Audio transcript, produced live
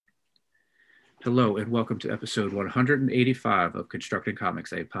Hello, and welcome to episode 185 of Constructing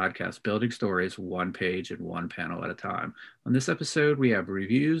Comics, a podcast building stories one page and one panel at a time. On this episode, we have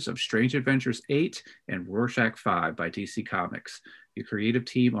reviews of Strange Adventures 8 and Rorschach 5 by DC Comics. The creative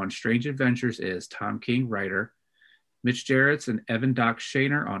team on Strange Adventures is Tom King, writer, Mitch Gerritts and Evan Doc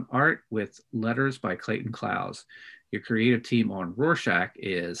Shaner on art, with letters by Clayton Clowes. Your creative team on Rorschach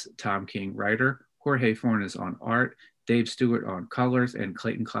is Tom King, writer, Jorge Fornes on art, Dave Stewart on colors, and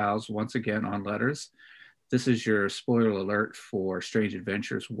Clayton Clowes once again on letters. This is your spoiler alert for Strange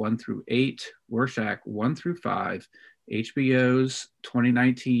Adventures 1 through 8, Rorschach 1 through 5, HBO's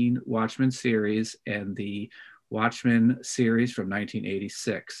 2019 Watchmen series, and the Watchmen series from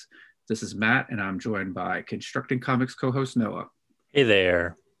 1986. This is Matt, and I'm joined by Constructing Comics co-host Noah. Hey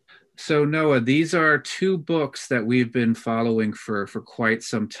there. So Noah, these are two books that we've been following for quite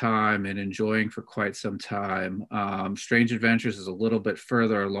some time and enjoying for quite some time. Strange Adventures is a little bit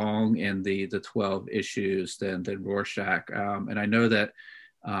further along in the 12 issues than Rorschach. And I know that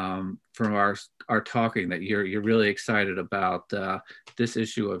from our talking that you're really excited about this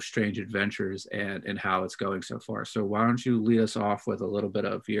issue of Strange Adventures and how it's going so far. So why don't you lead us off with a little bit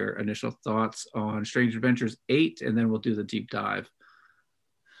of your initial thoughts on Strange Adventures 8, and then we'll do the deep dive.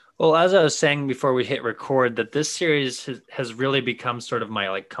 Well, as I was saying before we hit record, that this series has really become sort of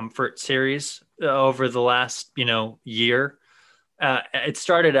my comfort series over the last, year. It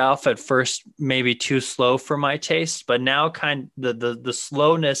started off at first maybe too slow for my taste, but now the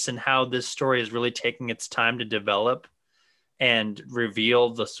slowness and how this story is really taking its time to develop and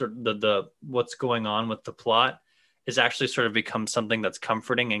reveal the what's going on with the plot is actually sort of become something that's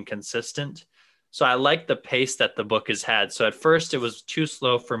comforting and consistent. So I like the pace that the book has had. So at first it was too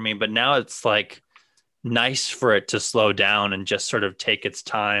slow for me, but now it's nice for it to slow down and just sort of take its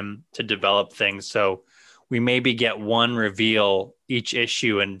time to develop things. So we maybe get one reveal each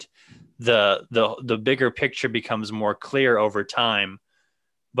issue, and the bigger picture becomes more clear over time,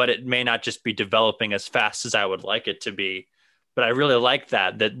 but it may not just be developing as fast as I would like it to be. But I really like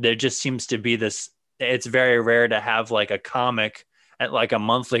that there just seems to be this, it's very rare to have a comic, like a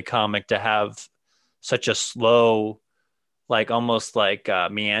monthly comic, to have such a slow, almost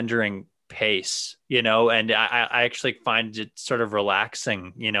meandering pace, and I actually find it sort of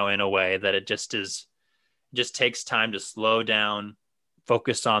relaxing, in a way that it just takes time to slow down,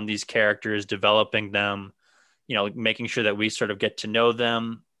 focus on these characters, developing them, making sure that we sort of get to know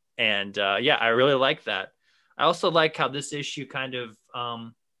them. And I really like that. I also like how this issue kind of,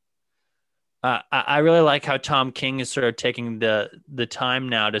 I really like how Tom King is sort of taking the time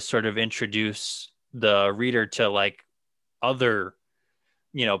now to sort of introduce the reader to other,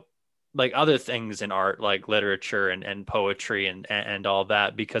 other things in art, like literature and poetry and all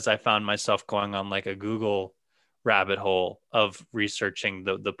that, because I found myself going on a Google rabbit hole of researching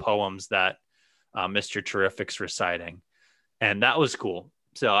the poems that Mr. Terrific's reciting. And that was cool.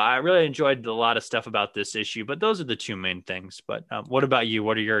 So I really enjoyed a lot of stuff about this issue, but those are the two main things. But what about you?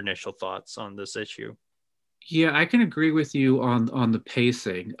 What are your initial thoughts on this issue? Yeah, I can agree with you on the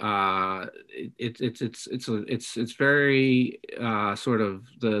pacing. It's very sort of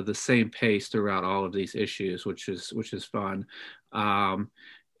the same pace throughout all of these issues, which is fun. And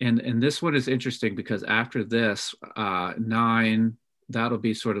this one is interesting because after this 9, that'll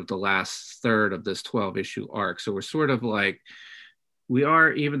be sort of the last third of this 12 issue arc. So we're sort of we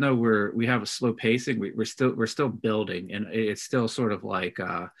are, even though we have a slow pacing, we're still building, and it's still sort of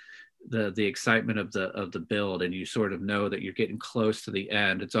the excitement of the build, and you sort of know that you're getting close to the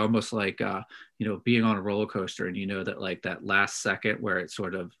end. It's almost like being on a roller coaster, and that that last second where it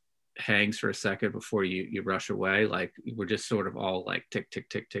sort of hangs for a second before you rush away. We're just sort of all tick tick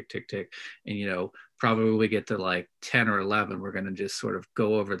tick tick tick tick, and probably when we get to 10 or 11, we're going to just sort of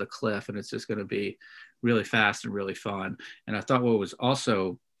go over the cliff, and it's just going to be really fast and really fun. And I thought what was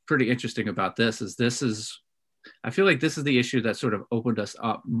also pretty interesting about this is I feel like this is the issue that sort of opened us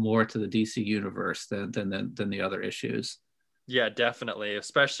up more to the DC universe than the other issues. Yeah, definitely.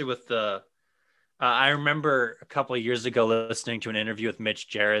 Especially with I remember a couple of years ago listening to an interview with Mitch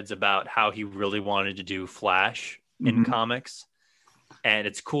Gerritts about how he really wanted to do Flash in comics. And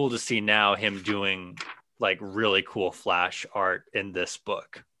it's cool to see now him doing really cool Flash art in this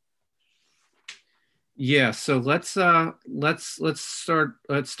book. Yeah, so let's start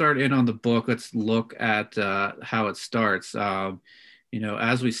in on the book. Let's look at how it starts.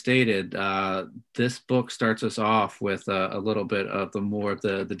 As we stated, this book starts us off with a little bit of the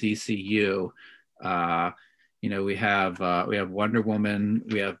DCU. We have Wonder Woman,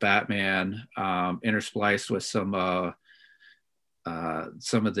 we have Batman, interspliced with some of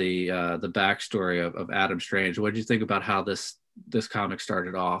the backstory of Adam Strange. What did you think about how this comic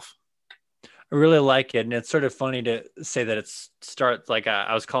started off? I really like it, and it's sort of funny to say that it's starts like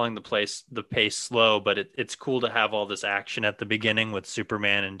I was calling the pace slow, but it's cool to have all this action at the beginning with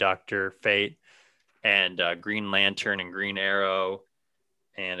Superman and Doctor Fate and Green Lantern and Green Arrow,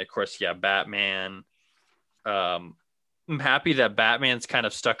 and of course, yeah, Batman. Um, I'm happy that Batman's kind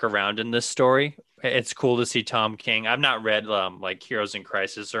of stuck around in this story. It's cool to see Tom King. I've not read like Heroes in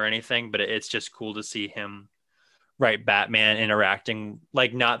Crisis or anything, but it's just cool to see him write Batman interacting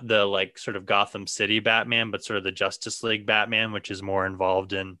like not the like sort of Gotham City Batman, but sort of the Justice League Batman, which is more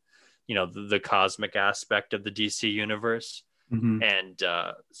involved in, the cosmic aspect of the DC universe. Mm-hmm. And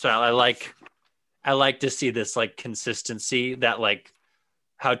so I like to see this like consistency that like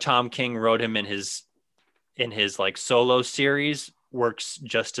how Tom King wrote him in his like solo series works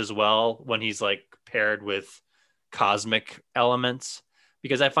just as well when he's like paired with cosmic elements,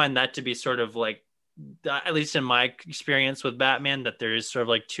 because I find that to be sort of like, at least in my experience with Batman, that there is sort of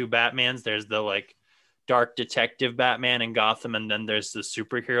like two Batmans. There's the like dark detective Batman in Gotham, and then there's the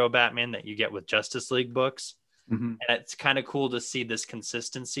superhero Batman that you get with Justice League books. Mm-hmm. And it's kind of cool to see this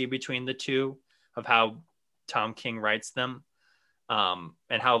consistency between the two of how Tom King writes them,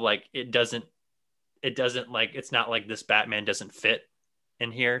 and how like it doesn't like, it's not like this Batman doesn't fit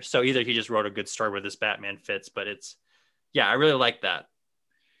in here. So either he just wrote a good story where this Batman fits, but yeah, I really like that.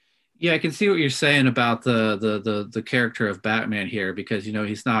 Yeah, I can see what you're saying about the character of Batman here, because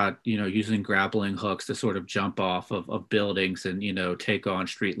he's not using grappling hooks to sort of jump off of buildings and take on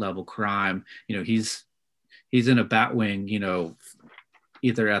street level crime. He's in a Batwing,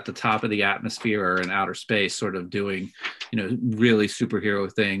 either at the top of the atmosphere or in outer space, sort of doing really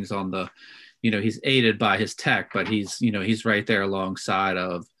superhero things on the he's aided by his tech, but he's right there alongside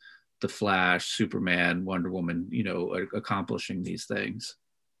of the Flash, Superman, Wonder Woman, accomplishing these things.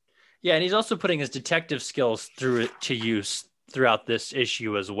 Yeah, and he's also putting his detective skills through to use throughout this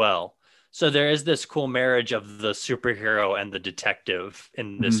issue as well. So there is this cool marriage of the superhero and the detective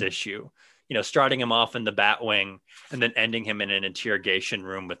in this Mhm. issue. Starting him off in the Batwing and then ending him in an interrogation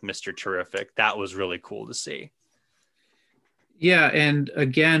room with Mr. Terrific. That was really cool to see. Yeah, and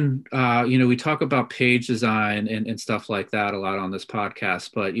again, we talk about page design and stuff like that a lot on this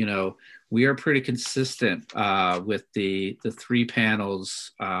podcast, but we are pretty consistent with the three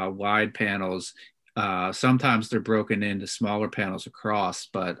panels, wide panels. Sometimes they're broken into smaller panels across,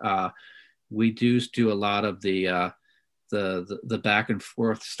 but we do a lot of the back and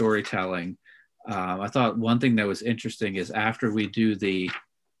forth storytelling. I thought one thing that was interesting is after we do the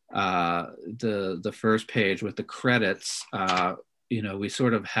first page with the credits, we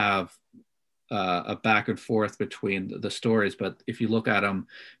sort of have a back and forth between the stories, but if you look at them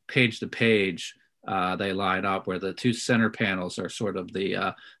page to page, they line up where the two center panels are sort of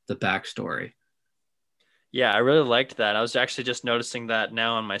the backstory. Yeah, I really liked that. I was actually just noticing that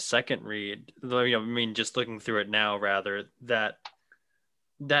now on my second read. Just looking through it now, rather,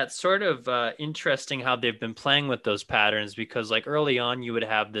 that's sort of interesting how they've been playing with those patterns, because like early on you would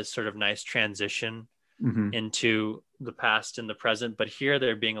have this sort of nice transition Mm-hmm. into the past and the present, but here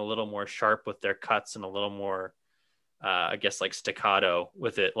they're being a little more sharp with their cuts and a little more I guess like staccato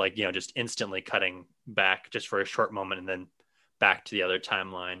with it, like just instantly cutting back just for a short moment and then back to the other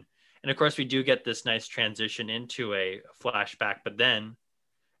timeline. And of course we do get this nice transition into a flashback, but then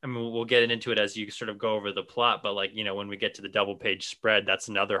I mean, we'll get into it as you sort of go over the plot, but like, when we get to the double page spread, that's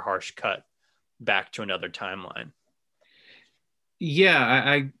another harsh cut back to another timeline.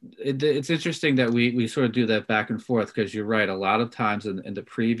 Yeah, it's interesting that we sort of do that back and forth, because you're right. A lot of times in the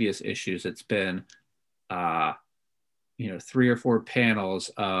previous issues, it's been, uh, three or four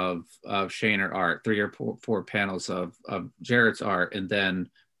panels of Shaner art, three or four panels of Jarrett's art, and then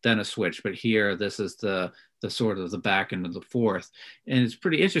a switch. But here, this is the sort of the back end of the fourth, and it's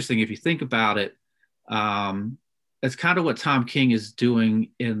pretty interesting if you think about it. It's kind of what Tom King is doing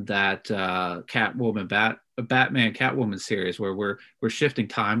in that Batman Catwoman series, where we're shifting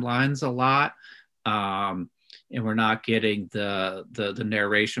timelines a lot, and we're not getting the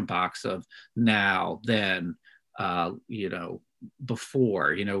narration box of now, then,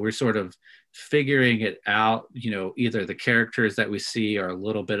 before. We're sort of figuring it out. Either the characters that we see are a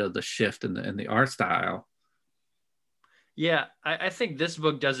little bit of the shift in the art style. Yeah, I think this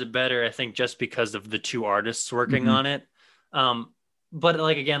book does it better. I think just because of the two artists working Mm-hmm. on it. Um, but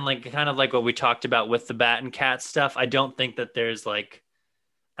like again, like kind of like what we talked about with the Bat and Cat stuff, I don't think that there's like,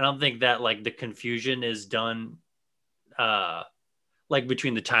 I don't think that like the confusion is done uh like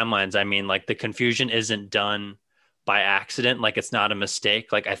between the timelines. I mean, like the confusion isn't done by accident, like it's not a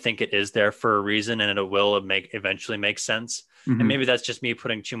mistake. Like I think it is there for a reason, and it will eventually make sense. And Mm-hmm. maybe that's just me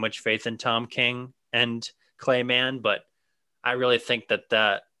putting too much faith in Tom King and Clayman, but I really think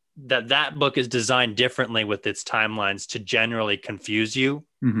that that book is designed differently with its timelines to generally confuse you.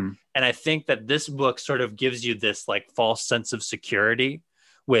 Mm-hmm. And I think that this book sort of gives you this like false sense of security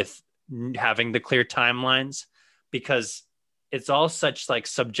with having the clear timelines, because it's all such like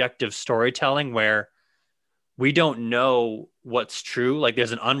subjective storytelling where we don't know what's true. Like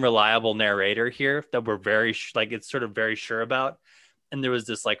there's an unreliable narrator here that we're very like it's sort of very sure about. And there was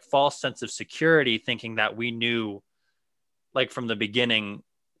this like false sense of security thinking that we knew like from the beginning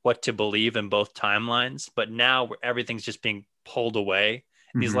what to believe in both timelines, but now everything's just being pulled away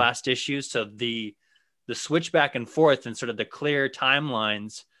these Mm-hmm. last issues. So the switch back and forth and sort of the clear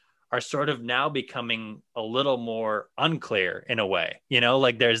timelines are sort of now becoming a little more unclear in a way. You know,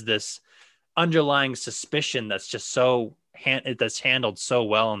 like there's this underlying suspicion that's just that's handled so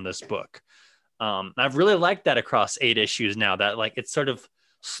well in this book. I've really liked that across 8 issues now, that like it's sort of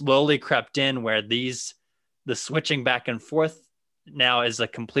slowly crept in where the switching back and forth now is a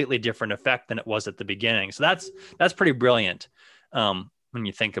completely different effect than it was at the beginning. So that's pretty brilliant when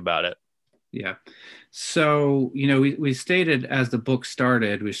you think about it. Yeah. So, you know, we stated as the book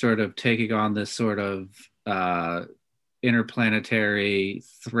started, we sort of taking on this sort of interplanetary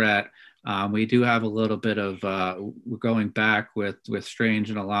threat. We do have a little bit of we're going back with Strange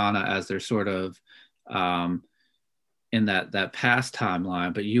and Alana as they're sort of in that past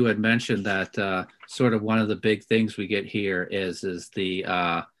timeline. But you had mentioned that sort of one of the big things we get here is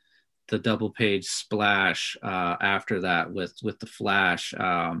the double page splash after that with the Flash.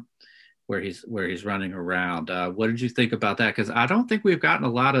 Where he's running around. What did you think about that? Because I don't think we've gotten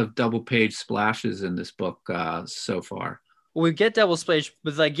a lot of double page splashes in this book so far. Well, we get double splash,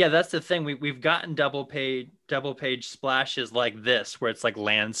 but like, yeah, that's the thing. We've gotten double page splashes like this, where it's like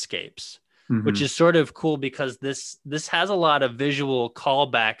landscapes, which Mm-hmm. is sort of cool because this has a lot of visual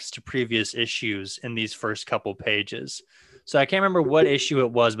callbacks to previous issues in these first couple pages. So I can't remember what issue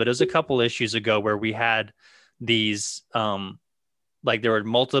it was, but it was a couple issues ago where we had these like there were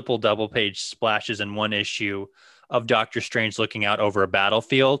multiple double page splashes in one issue of Doctor Strange looking out over a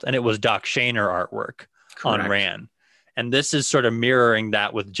battlefield, and it was Doc Shaner artwork on Correct. Ran. And this is sort of mirroring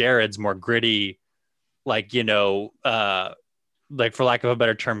that with Jared's more gritty, like, you know, like for lack of a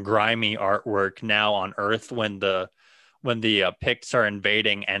better term, grimy artwork now on Earth when the Picts are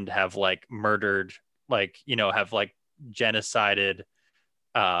invading and have like murdered, like, you know, have like genocided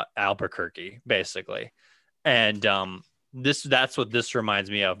Albuquerque, basically. And that's what this reminds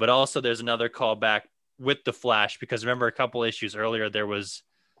me of. But also there's another callback with the Flash, because remember a couple issues earlier there was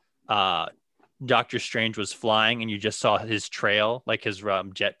Doctor Strange was flying and you just saw his trail, like his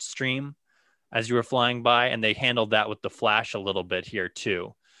jet stream as you were flying by, and they handled that with the Flash a little bit here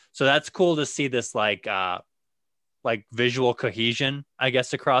too. So that's cool to see this like visual cohesion, I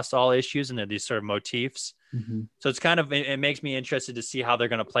guess, across all issues, and these sort of motifs. Mm-hmm. So it's kind of, it makes me interested to see how they're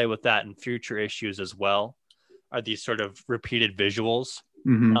going to play with that in future issues as well. Are these sort of repeated visuals?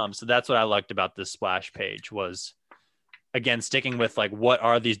 Mm-hmm. So that's what I liked about this splash page was, again, sticking with like, what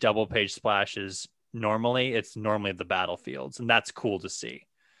are these double page splashes normally? It's normally the battlefields, and that's cool to see.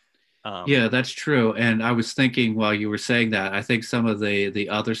 Yeah, that's true. And I was thinking while you were saying that, I think some of the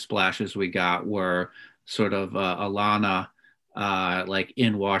other splashes we got were sort of Alana, like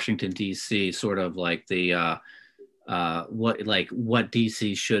in Washington D.C., sort of like the what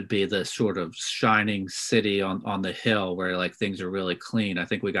DC should be, the sort of shining city on the hill where like things are really clean. I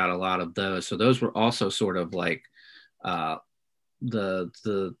think we got a lot of those. So those were also sort of like uh,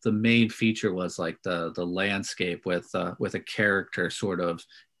 the main feature was like the landscape with a character sort of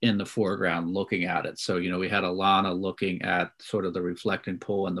in the foreground looking at it. So, you know, we had Alana looking at sort of the reflecting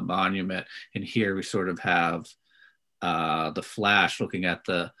pool and the monument, and here we sort of have the Flash looking at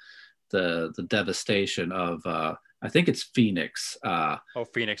the devastation of I think it's Phoenix.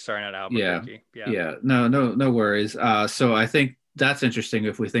 Phoenix, sorry, not Yeah, Albuquerque. yeah. No worries. So I think that's interesting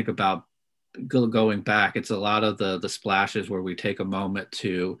if we think about going back. It's a lot of the splashes where we take a moment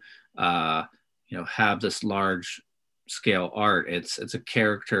to have this large scale art. It's a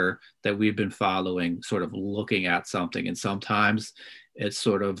character that we've been following, sort of looking at something, and sometimes it's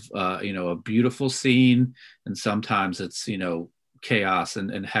sort of a beautiful scene, and sometimes it's chaos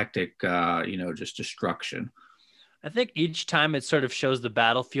and hectic, just destruction. I think each time it sort of shows the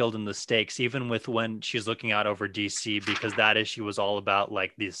battlefield and the stakes, even with when she's looking out over DC, because that issue was all about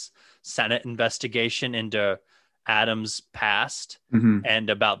like this Senate investigation into Adam's past Mm-hmm.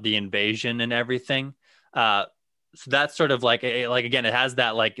 and about the invasion and everything. So that's sort of like again, it has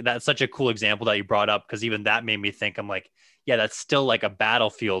that, like, that's such a cool example that you brought up, because even that made me think, I'm like, yeah, that's still like a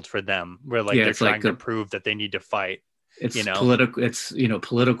battlefield for them where like Yeah, they're it's like trying to prove that they need to fight. you It's know? political. It's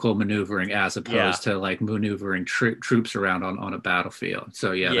political maneuvering as Yeah. opposed to like maneuvering troops around on a battlefield.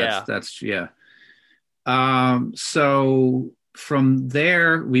 So yeah, Yeah. that's yeah. So from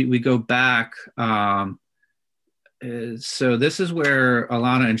there we go back. So this is where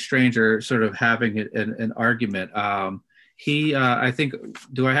Alana and Strange are sort of having an argument. I think,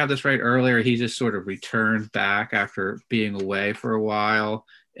 do I have this right? Earlier, he just sort of returned back after being away for a while,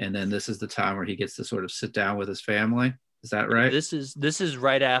 and then this is the time where he gets to sort of sit down with his family. Is that right? This is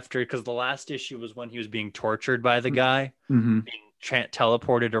right after, because the last issue was when he was being tortured by the guy, Mm-hmm. being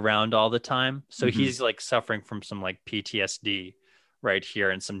teleported around all the time. So Mm-hmm. he's like suffering from some like PTSD right here,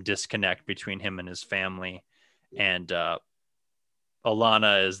 and some disconnect between him and his family. And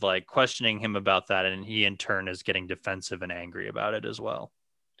Alana is like questioning him about that, and he in turn is getting defensive and angry about it as well.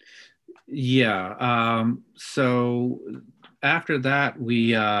 Yeah. So after that,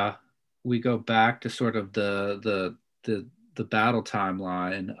 we go back to sort of the battle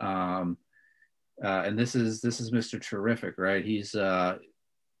timeline. And this is Mr. Terrific, right? He's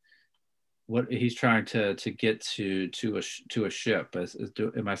what he's trying to get to a ship.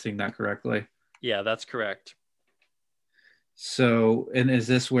 Am I seeing that correctly? Yeah, that's correct. So, and is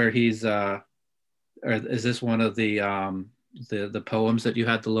this where or is this one of the poems that you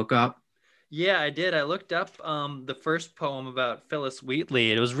had to look up? Yeah, I did. I looked up the first poem about Phyllis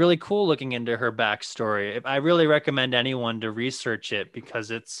Wheatley. It was really cool looking into her backstory. I really recommend anyone to research it,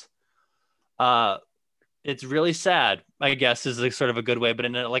 because uh it's really sad, I guess, is like sort of a good way, but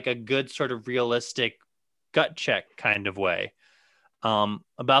in like a good sort of realistic gut check kind of way.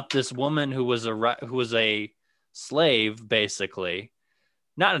 About this woman who was a slave, basically.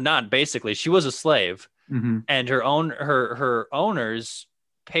 Not basically, she was a slave, Mm-hmm. and her owners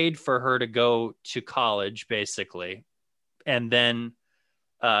paid for her to go to college, basically, and then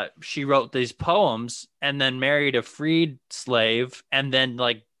she wrote these poems, and then married a freed slave, and then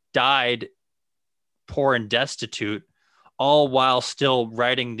like died poor and destitute, all while still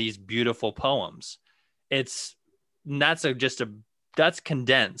writing these beautiful poems. It's that's a just a that's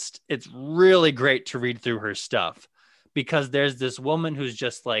condensed. It's really great to read through her stuff, because there's this woman who's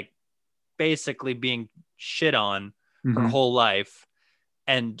just like basically being shit on her Mm-hmm. whole life,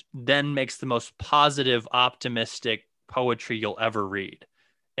 and then makes the most positive, optimistic poetry you'll ever read.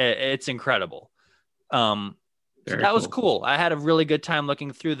 It's incredible. So Very that was cool. cool. I had a really good time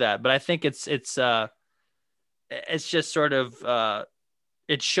looking through that, but I think it's just sort of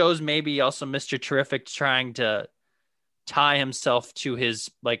it shows maybe also Mr. Terrific trying to tie himself to his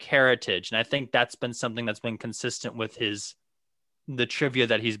like heritage, and I think that's been something that's been consistent with his the trivia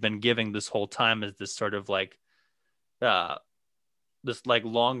that he's been giving this whole time, is this sort of like uh this like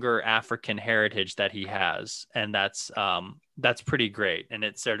longer African heritage that he has, and that's pretty great, and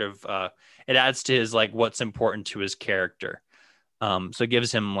it sort of it adds to his like what's important to his character. So it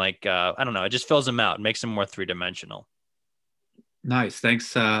gives him like I don't know, it just fills him out, makes him more three-dimensional. Nice. Thanks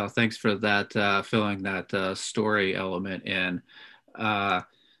for that, filling that story element in. Uh,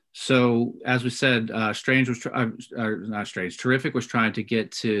 so as we said, Strange not Strange. Terrific was trying to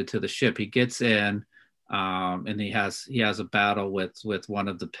get to the ship. He gets in, and he has a battle with one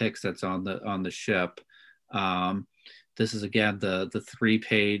of the picks that's on the ship. Um, this is again the the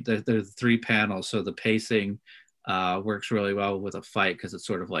three panels, so the pacing works really well with a fight because it's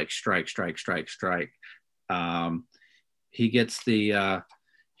sort of like strike, strike, strike, strike. Um, he gets the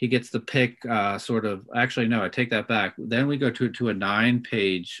pick, sort of, actually no, I take that back. Then we go to a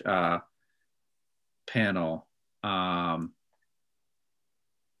 9-page panel,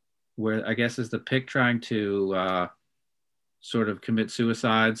 where I guess is the pick trying to sort of commit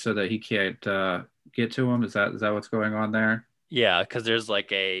suicide so that he can't get to him. Is that what's going on there? Yeah, because there's like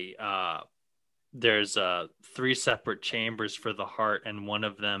there's three separate chambers for the heart, and one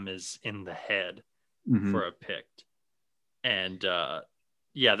of them is in the head Mm-hmm. for a pict. And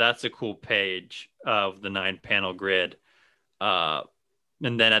yeah, that's a cool page of the 9-panel grid. uh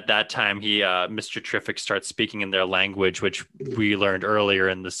and then at that time, he Mr. Terrific starts speaking in their language, which we learned earlier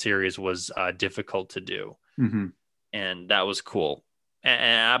in the series was difficult to do, Mm-hmm. and that was cool.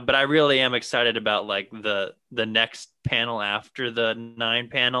 But I really am excited about like the next panel after the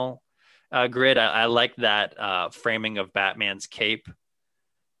 9-panel grid. I like that framing of Batman's cape,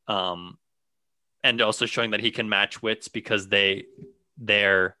 um, and also showing that he can match wits, because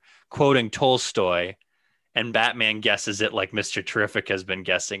they're quoting Tolstoy, and Batman guesses it like Mr. Terrific has been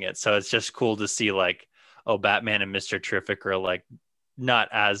guessing it. So it's just cool to see like, oh, Batman and Mr. Terrific are like not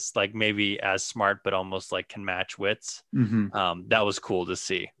as like maybe as smart, but almost like can match wits. Mm-hmm. That was cool to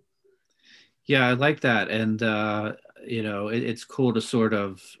see. Yeah, I like that. And it's cool to sort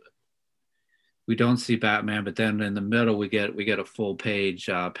of, we don't see Batman, but then in the middle we get a full page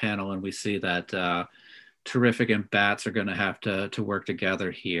panel, and we see that Terrific and Bats are going to have to work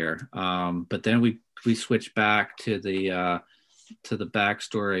together here. But then we switch back to the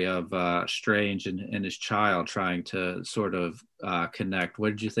backstory of Strange and his child trying to sort of connect. What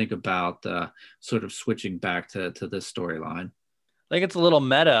did you think about sort of switching back to this storyline? I think it's a little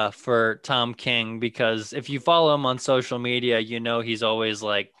meta for Tom King, because if you follow him on social media, you know he's always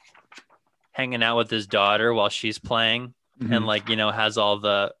like hanging out with his daughter while she's playing, and Mm-hmm. like, you know, has all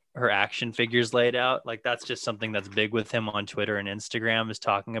the her action figures laid out. Like that's just something that's big with him on Twitter and Instagram, is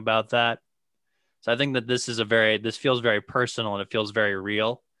talking about that. So I think that this feels very personal, and it feels very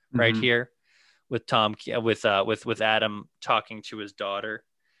real right Mm-hmm. here with with Adam talking to his daughter,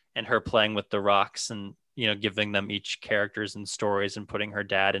 and her playing with the rocks, and you know, giving them each characters and stories, and putting her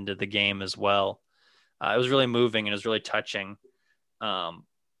dad into the game as well. It was really moving, and it was really touching, um,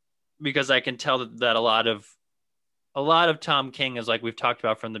 because I can tell that a lot of Tom King is, like we've talked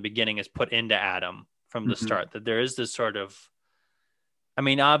about from the beginning, is put into Adam from the Mm-hmm. start. That there is this sort of, I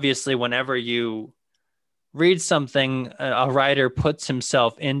mean, obviously, whenever you read something, a writer puts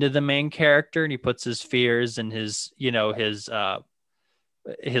himself into the main character, and he puts his fears and his, you know, his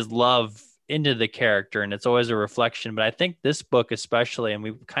love into the character, and it's always a reflection. But I think this book, especially, and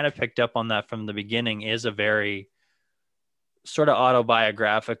we kind of picked up on that from the beginning, is a very sort of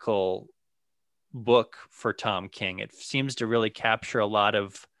autobiographical book for Tom King. It seems to really capture a lot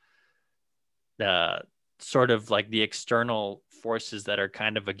of the sort of like the external forces that are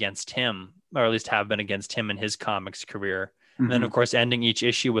kind of against him, or at least have been against him in his comics career. And then, Mm-hmm. of course, ending each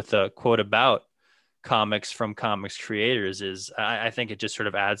issue with a quote about comics from comics creators is, I think it just sort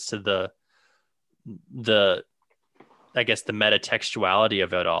of adds to the I guess the metatextuality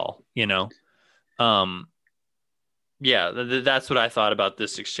of it all, you know. Um, yeah, that's what I thought about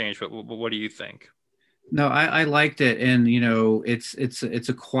this exchange. But what do you think? No, I liked it, and you know, it's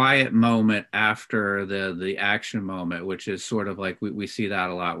a quiet moment after the action moment, which is sort of like we see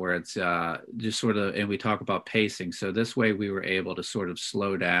that a lot, where it's just sort of, and we talk about pacing. So this way, we were able to sort of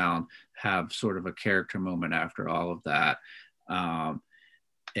slow down, have sort of a character moment after all of that,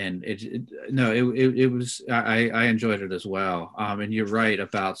 and no, it was I enjoyed it as well. And you're right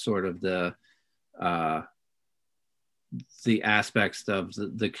about sort of uh, the aspects of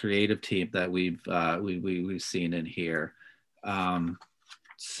the creative team that we've seen in here. Um,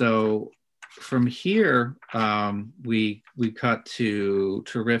 so from here, we cut to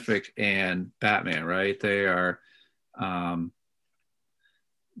Terrific and Batman. Right? Um,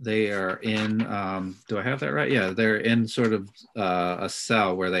 they are in. Do I have that right? Yeah, they're in sort of a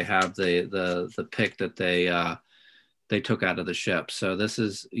cell where they have the pick that they took out of the ship. So this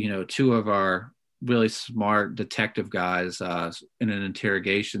is, you know, two of our really smart detective guys in an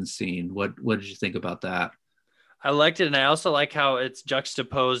interrogation scene. What did you think about that? I liked it, and I also like how it's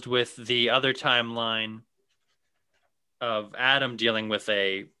juxtaposed with the other timeline of Adam dealing with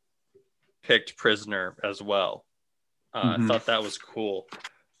a picked prisoner as well. I Mm-hmm. thought that was cool.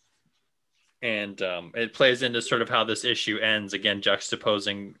 And it plays into sort of how this issue ends, again,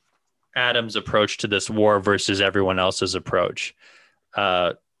 juxtaposing Adam's approach to this war versus everyone else's approach.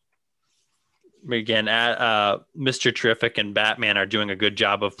 Uh, again, Mr. Terrific and Batman are doing a good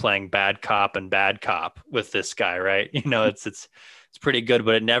job of playing bad cop and bad cop with this guy, right? You know, it's pretty good,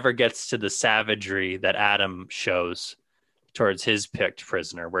 but it never gets to the savagery that Adam shows towards his picked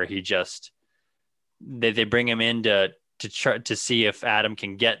prisoner, where he just they bring him in to try to see if Adam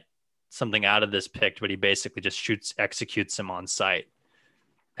can get something out of this picked, but he basically just executes him on sight,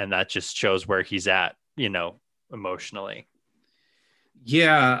 and that just shows where he's at, you know, emotionally.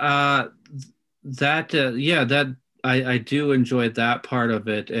 Yeah, that I do enjoy that part of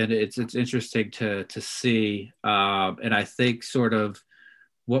it, and it's interesting to see, and I think sort of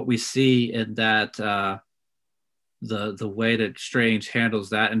what we see in that the way that Strange handles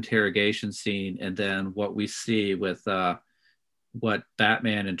that interrogation scene, and then what we see with what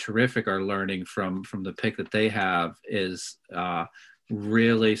Batman and Terrific are learning from the pick that they have is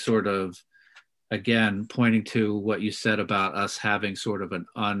really sort of, again, pointing to what you said about us having sort of an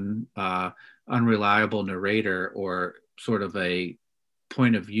unreliable narrator, or sort of a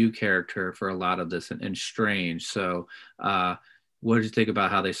point of view character for a lot of this, and Strange. So what did you think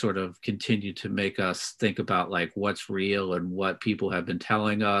about how they sort of continue to make us think about like what's real and what people have been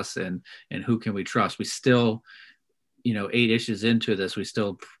telling us, and who can we trust? We still, you know, 8 issues into this, we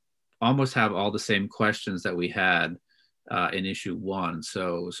still almost have all the same questions that we had in issue 1.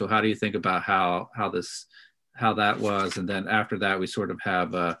 So how do you think about how that was? And then after that, we sort of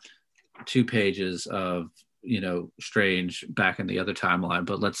have 2 pages of Strange back in the other timeline.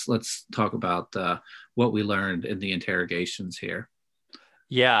 But let's talk about what we learned in the interrogations here.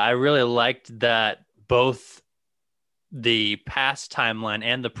 Yeah, I really liked that both the past timeline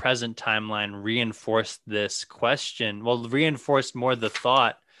and the present timeline reinforced this question. Well, reinforced more the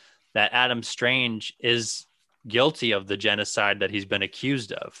thought that Adam Strange is guilty of the genocide that he's been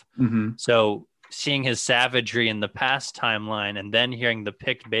accused of. Mm-hmm. So seeing his savagery in the past timeline and then hearing the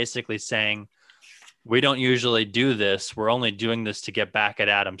Pict basically saying, we don't usually do this. We're only doing this to get back at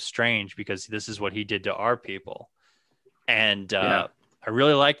Adam Strange because this is what he did to our people. And Yeah. I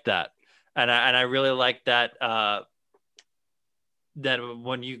really liked that. And I really like that that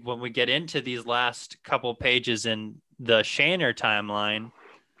when we get into these last couple pages in the Shaner timeline,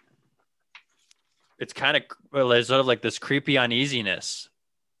 it's kind of there's sort of like this creepy uneasiness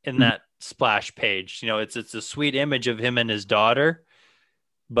in that splash page. It's a sweet image of him and his daughter,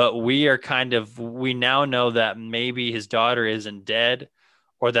 but we now know that maybe his daughter isn't dead,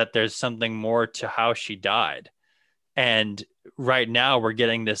 or that there's something more to how she died. And right now we're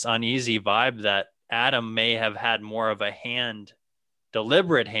getting this uneasy vibe that Adam may have had more of a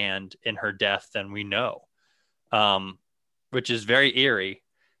deliberate hand in her death than we know, which is very eerie.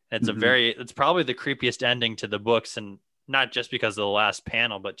 It's it's probably the creepiest ending to the books, and not just because of the last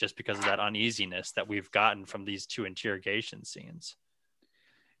panel, but just because of that uneasiness that we've gotten from these two interrogation scenes.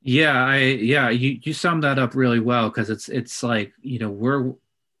 Yeah, you summed that up really well, because it's like, we're,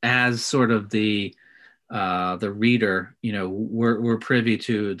 as sort of the reader, we're privy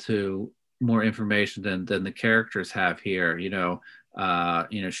to more information than the characters have here.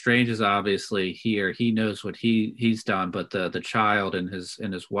 Strange is obviously here. He knows what he's done, but the child and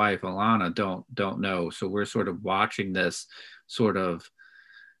his wife Alana don't know. So we're sort of watching this sort of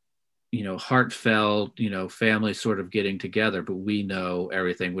heartfelt, family sort of getting together, but we know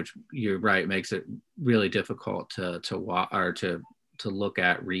everything, which, you're right, makes it really difficult to watch, or to look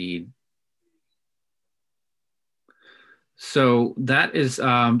at, read. So that is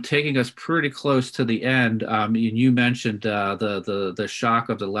taking us pretty close to the end. And you mentioned the shock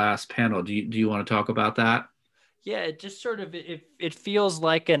of the last panel. Do you want to talk about that? Yeah, it just sort of it feels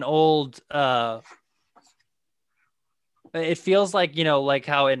like an old. It feels like, like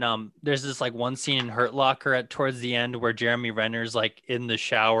how in there's this like one scene in Hurt Locker at towards the end where Jeremy Renner's like in the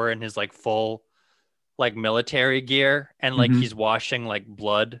shower in his like full like military gear, and like he's washing like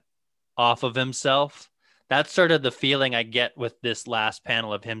blood off of himself. That's sort of the feeling I get with this last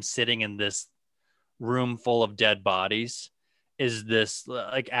panel of him sitting in this room full of dead bodies. Is this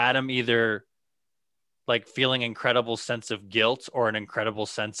like Adam either like feeling incredible sense of guilt or an incredible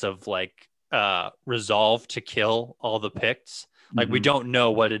sense of like resolve to kill all the Picts? Like, we don't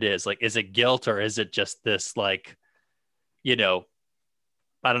know what it is. Like, is it guilt, or is it just this like, I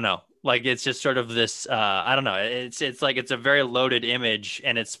don't know. Like, it's just sort of this I don't know. It's like it's a very loaded image,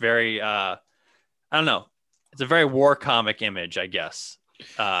 and it's very I don't know. It's a very war comic image, I guess.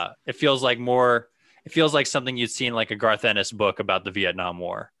 It feels like something you'd see in like a Garth Ennis book about the Vietnam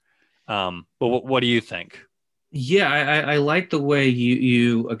War. But what do you think? Yeah, I like the way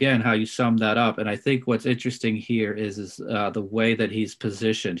you again, how you summed that up, and I think what's interesting here is the way that he's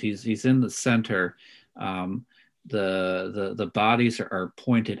positioned. He's in the center. The bodies are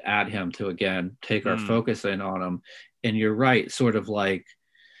pointed at him to again take our focus in on him. And you're right, sort of like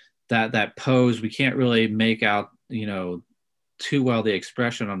that pose. We can't really make out too well the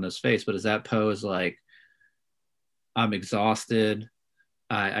expression on his face, but is that pose like, I'm exhausted,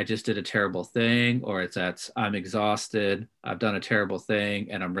 I just did a terrible thing, or it's that I'm exhausted, I've done a terrible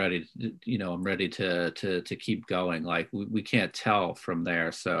thing, and I'm ready to, I'm ready to keep going. Like we can't tell from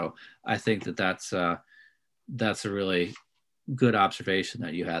there. So I think that's a really good observation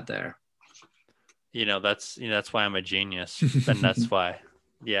that you had there. That's why I'm a genius, and that's why,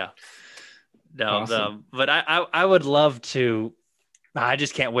 yeah. No, Awesome. but I would love to. I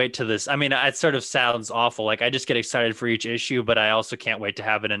just can't wait to this. I mean, it sort of sounds awful. Like, I just get excited for each issue, but I also can't wait to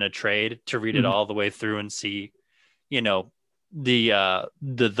have it in a trade to read it all the way through and see, the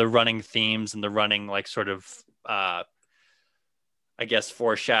running themes and the running like sort of I guess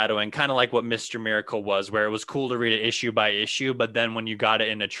foreshadowing, kind of like what Mr. Miracle was, where it was cool to read it issue by issue, but then when you got it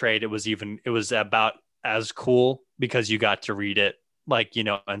in a trade, it was about as cool because you got to read it like,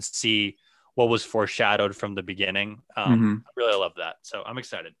 and see what was foreshadowed from the beginning. I really love that. So I'm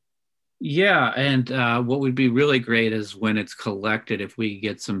excited. Yeah. And what would be really great is when it's collected, if we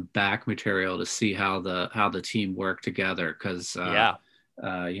get some back material to see how the team worked together. Cause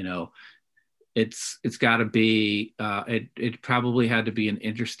it's got to be it probably had to be an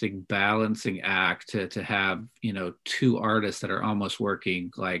interesting balancing act to have two artists that are almost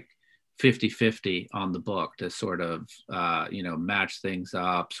working like 50-50 on the book to sort of match things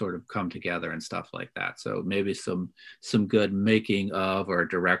up, sort of come together and stuff like that. So maybe some good making of or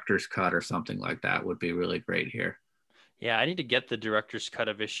director's cut or something like that would be really great here. Yeah, I need to get the director's cut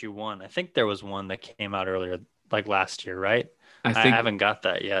of issue 1. I think there was one that came out earlier, like last year, right? I I think haven't got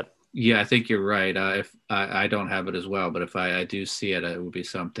that yet. Yeah, I think you're right. If I don't have it as well, but if I do see it, it would be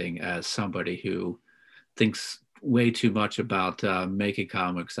something as somebody who thinks way too much about making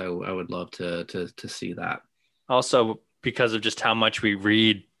comics. I would love to see that. Also, because of just how much we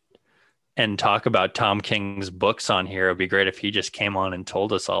read and talk about Tom King's books on here, it'd be great if he just came on and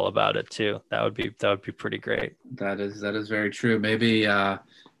told us all about it too. That would be pretty great. That is very true. Maybe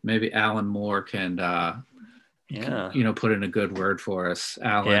Alan Moore can Yeah. put in a good word for us.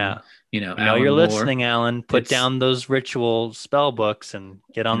 Alan, Yeah. We know Alan you're Moore. listening, Alan. Put It's down those ritual spell books and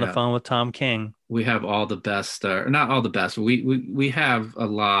get on the yeah. phone with Tom King. We have all the best, not all the best. We have a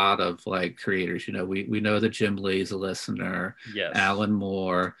lot of like creators. We know that Jim Lee's a listener. Yes. Alan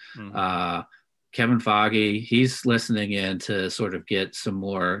Moore, Mm-hmm. Kevin Foggy. He's listening in to sort of get some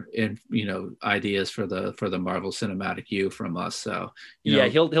more ideas for the Marvel Cinematic U from us. So Yeah,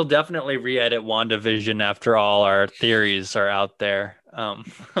 he'll definitely re-edit WandaVision after all our theories are out there.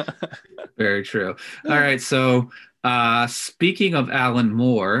 Very true. All right, so speaking of Alan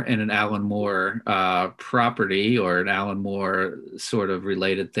Moore and an Alan Moore property or an Alan Moore sort of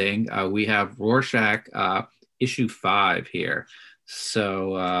related thing, we have Rorschach issue 5 here.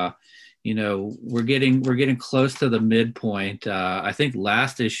 So we're getting close to the midpoint. I think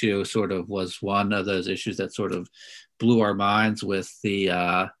last issue sort of was one of those issues that sort of blew our minds with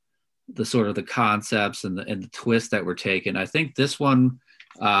the sort of the concepts and the twist that were taken. I think this one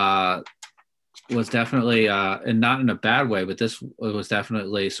was definitely, and not in a bad way, but this was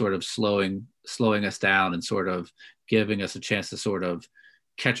definitely sort of slowing us down and sort of giving us a chance to sort of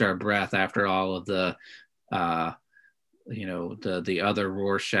catch our breath after all of the other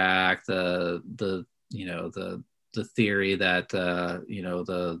Rorschach, the theory that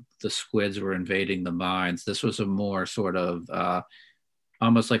the squids were invading the mines. This was a more sort of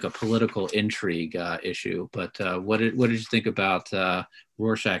almost like a political intrigue issue. But what did you think about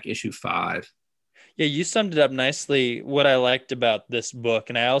Rorschach issue 5? Yeah, you summed it up nicely. What I liked about this book,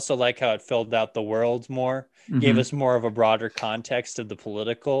 and I also like how it filled out the world more, gave Mm-hmm. us more of a broader context of the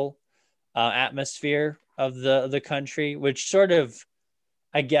political atmosphere of the country, which sort of,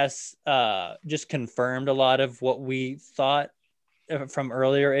 I guess, just confirmed a lot of what we thought from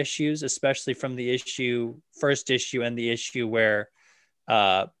earlier issues, especially from the first issue and the issue where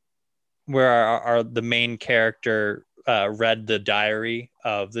the main character read the diary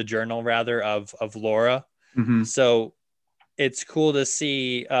of the journal, rather, of Laura. Mm-hmm. So it's cool to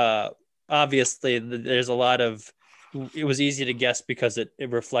see. Obviously, there's a lot of. It was easy to guess because it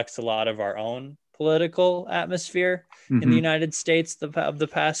reflects a lot of our own political atmosphere in the United States of the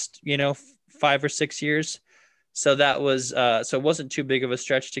past 5 or 6 years. So that was so it wasn't too big of a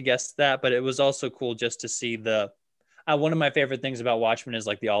stretch to guess that, but it was also cool just to see the. One of my favorite things about Watchmen is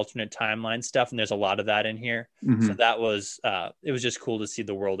like the alternate timeline stuff, and there's a lot of that in here. Mm-hmm. So that was it was just cool to see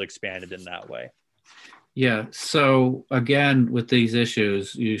the world expanded in that way. Yeah. So again, with these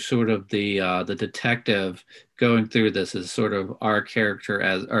issues, you sort of the detective going through this is sort of our character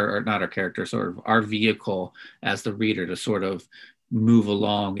or not our character, sort of our vehicle as the reader to sort of move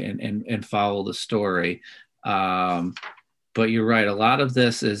along and follow the story. But you're right. A lot of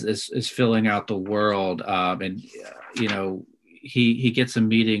this is filling out the world, and he gets a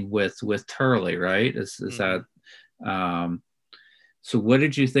meeting with Turley, right? Is that? So what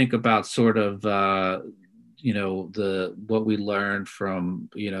did you think about sort of what we learned from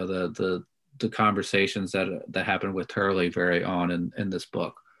the conversations that happened with Turley very on in this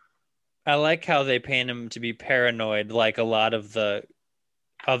book? I like how they paint him to be paranoid, like a lot of the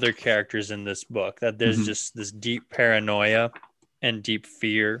other characters in this book, that there's just this deep paranoia and deep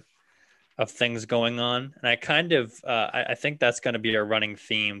fear of things going on. And I kind of I think that's going to be a running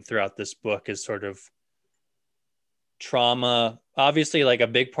theme throughout this book, is sort of trauma. Obviously, like a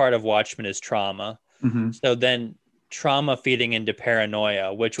big part of Watchmen is trauma. So then trauma feeding into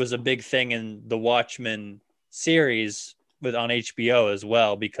paranoia, which was a big thing in the Watchmen series on HBO as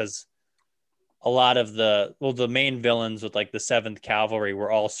well, because a lot of the main villains with like the 7th Cavalry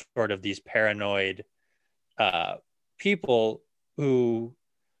were all sort of these paranoid people who,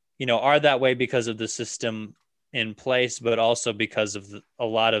 are that way because of the system in place, but also because of a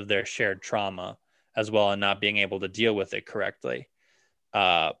lot of their shared trauma as well, and not being able to deal with it correctly.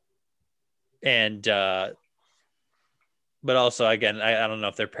 But also, again, I don't know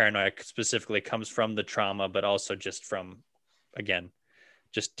if their paranoia specifically comes from the trauma, but also just from, again,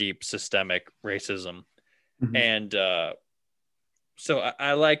 just deep systemic racism. Mhm. And so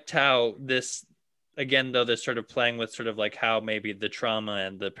I liked how this, again, though, they're sort of playing with sort of like how maybe the trauma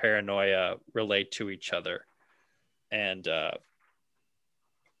and the paranoia relate to each other. And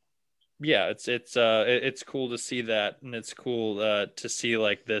yeah, it's cool to see that, and it's cool to see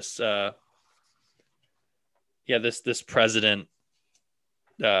like this this president,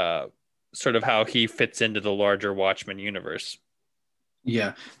 uh sort of how he fits into the larger Watchmen universe.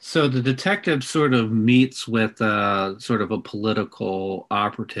 Yeah. So the detective sort of meets with sort of a political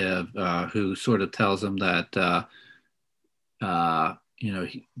operative who sort of tells him that that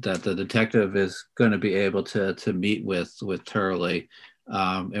the detective is going to be able to meet with Turley,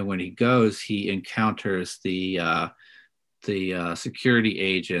 and when he goes, he encounters the security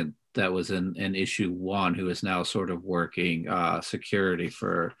agent that was in issue one, who is now sort of working security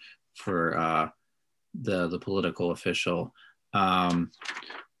for the political official. Um,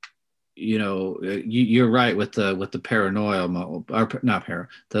 you're right with the paranoia, or not para,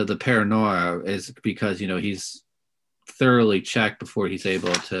 the paranoia is because he's thoroughly checked before he's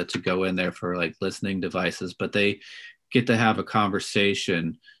able to go in there for like listening devices, but they get to have a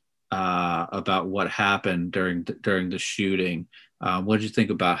conversation about what happened during the shooting. What did you think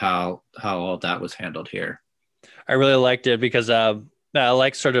about how all that was handled here? I really liked it because I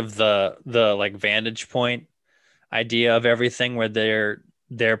like sort of the like vantage point idea of everything, where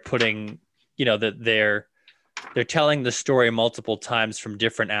they're putting, that they're telling the story multiple times from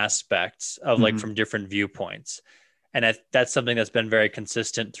different aspects of, like, Mm-hmm. from different viewpoints. And that's something that's been very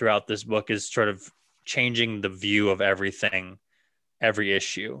consistent throughout this book, is sort of changing the view of everything every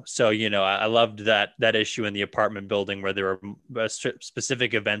issue. So, I loved that issue in the apartment building where there were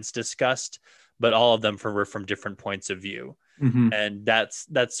specific events discussed, but all of them were from different points of view. Mm-hmm. And that's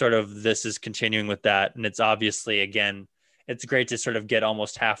sort of, this is continuing with that. And it's obviously, again, it's great to sort of get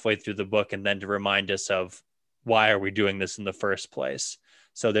almost halfway through the book and then to remind us of why are we doing this in the first place.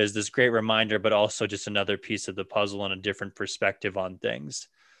 So there's this great reminder, but also just another piece of the puzzle and a different perspective on things,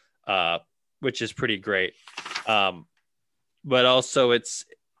 uh, which is pretty great. But also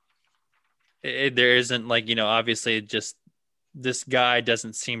there isn't, like, obviously, just this guy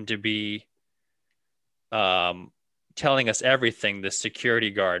doesn't seem to be um, telling us everything, the security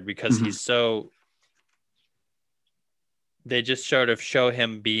guard, because Mm-hmm. he's so, they just sort of show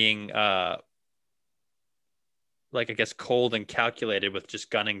him being like, I guess, cold and calculated with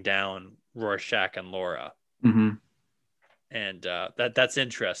just gunning down Rorschach and Laura. Mm-hmm. And that's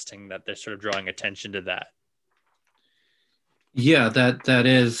interesting that they're sort of drawing attention to that. Yeah, that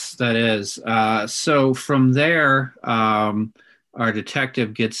is. So from there, our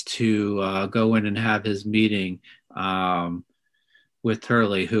detective gets to go in and have his meeting um, with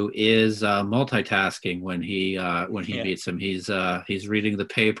Turley, who is multitasking when he Yeah. meets him. He's reading the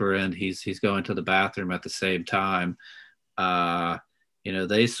paper and he's going to the bathroom at the same time. Uh,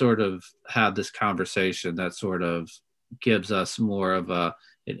 they sort of have this conversation that sort of gives us more of an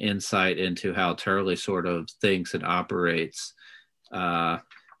insight into how Turley sort of thinks and operates. Uh,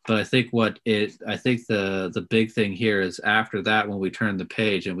 but I think the big thing here is after that, when we turn the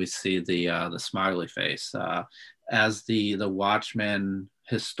page and we see the smiley face, as the Watchman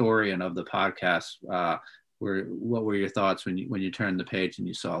historian of the podcast, what were your thoughts when you turned the page and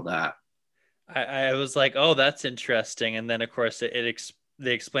you saw that? I was like, oh, that's interesting. And then, of course, they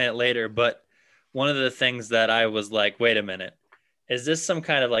explain it later. But one of the things that I was like, wait a minute, is this some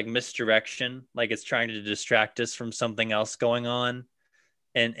kind of like misdirection? Like, it's trying to distract us from something else going on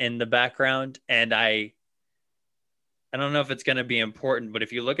in the background? And I don't know if it's going to be important, but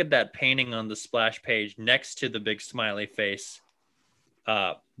if you look at that painting on the splash page next to the big smiley face,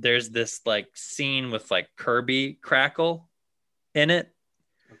 there's this like scene with like Kirby Crackle in it.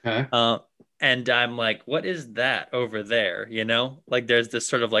 Okay. Uh, and I'm like, what is that over there? Like, there's this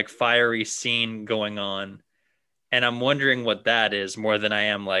sort of like fiery scene going on, and I'm wondering what that is more than I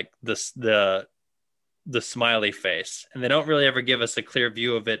am like the smiley face. And they don't really ever give us a clear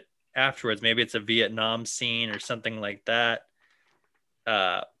view of it afterwards. Maybe it's a Vietnam scene or something like that.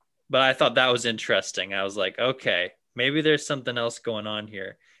 Uh, but I thought that was interesting. I was like, okay, maybe there's something else going on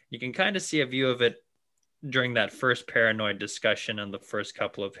here. You can kind of see a view of it during that first paranoid discussion on the first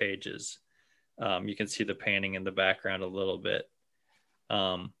couple of pages. You can see the painting in the background a little bit.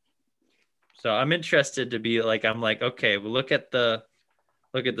 Um, so I'm interested to be like, I'm like, okay, well, look at the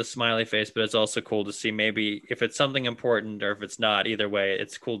smiley face, but it's also cool to see maybe if it's something important or if it's not. Either way,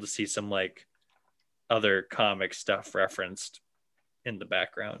 it's cool to see some like other comic stuff referenced in the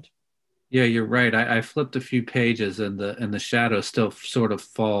background. Yeah, you're right. I flipped a few pages, and the shadow still sort of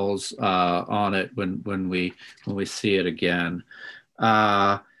falls on it when we see it again.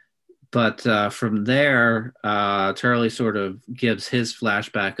 Uh, but from there, Turley sort of gives his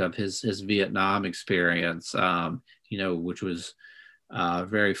flashback of his Vietnam experience, which was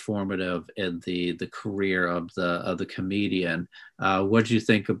very formative in the career of the comedian. What do you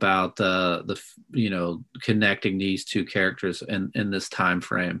think about the connecting these two characters in this time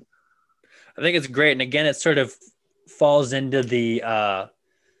frame? I think it's great. And again, it sort of falls into the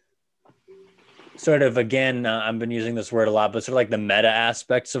sort of, again, I've been using this word a lot, but sort of like the meta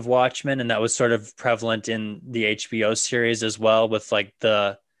aspects of Watchmen. And that was sort of prevalent in the HBO series as well, with like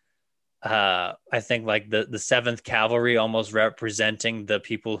I think like the Seventh Cavalry almost representing the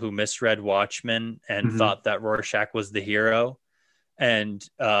people who misread Watchmen and Mm-hmm. thought that Rorschach was the hero. And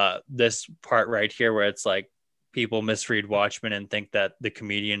this part right here, where it's like people misread Watchmen and think that the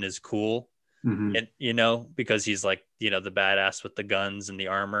comedian is cool, Mm-hmm. because he's like, the badass with the guns and the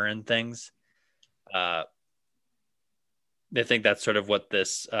armor and things. Uh, they think that's sort of what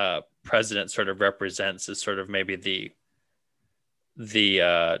this president sort of represents, is sort of maybe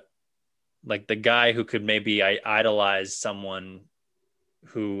the like the guy who could maybe idolize someone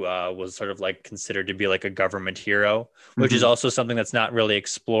who was sort of like considered to be like a government hero, which is Mm-hmm. also something that's not really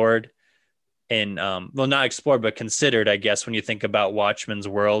explored in, well, not explored, but considered, I guess, when you think about Watchmen's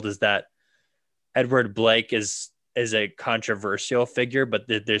world, is that Edward Blake is a controversial figure, but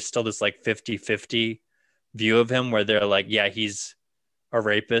there's still this like 50-50 view of him where they're like, yeah, he's a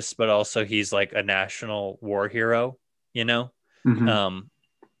rapist, but also he's like a national war hero, you know? Mm-hmm. Um,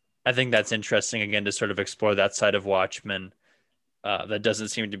 I think that's interesting, again, to sort of explore that side of Watchmen that doesn't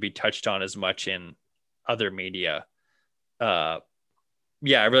seem to be touched on as much in other media. Uh,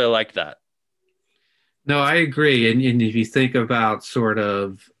 yeah, I really like that. No, I agree. And if you think about sort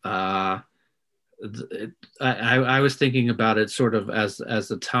of, I was thinking about it sort of as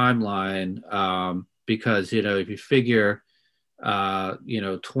a timeline, because if you figure,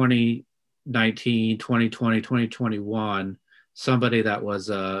 2019, 2020, 2021, somebody that was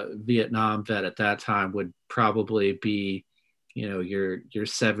a Vietnam vet at that time would probably be, your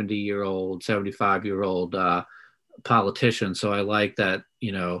 70-year-old, 75-year-old politician. So I like that,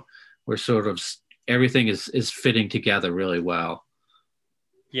 we're sort of everything is fitting together really well.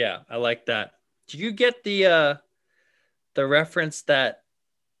 Yeah, I like that. Do you get the reference that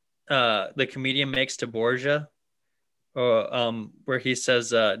the comedian makes to Borgia? Or where he says,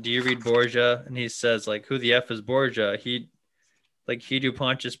 "Do you read Borgia?" And he says, like, "Who the f is Borgia?" He do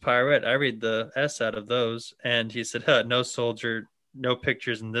Pontius Pilate. I read the S out of those. And he said, huh, "No soldier, no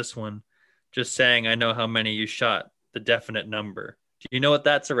pictures in this one. Just saying, I know how many you shot. The definite number." Do you know what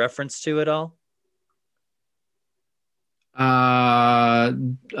that's a reference to at all? Are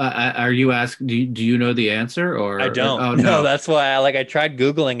you asking? Do you know the answer I or don't. oh No, no? that's why I tried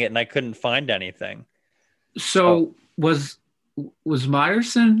Googling it and I couldn't find anything. So So was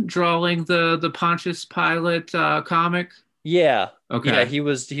Meyerson drawing the Pontius Pilate comic? yeah, yeah, Okay, he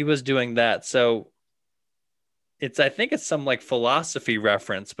was doing that. So I think it's some like philosophy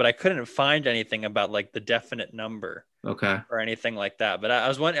reference, but I couldn't find anything about like the definite number okay. or anything like that. But I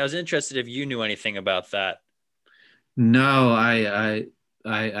was interested if you knew anything about that. No, I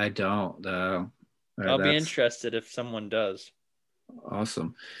don't. I'll be That's interested if someone does.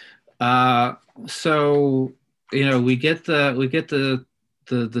 awesome. Uh, so we get the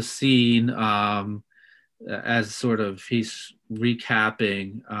scene as sort of he's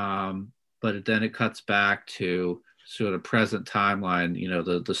recapping, but then it cuts back to sort of present timeline.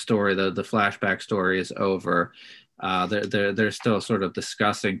 The story, the flashback story is over. They're still sort of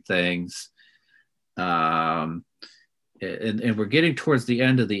discussing things. Um, and we're getting towards the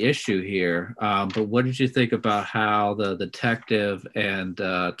end of the issue here. But what did you think about how the detective and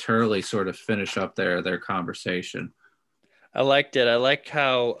Turley sort of finish up their conversation? I liked it. I like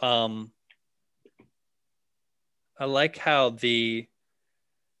how the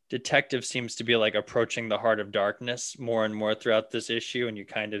detective seems to be like approaching the heart of darkness more and more throughout this issue, and you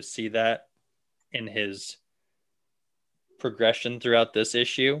kind of see that in his progression throughout this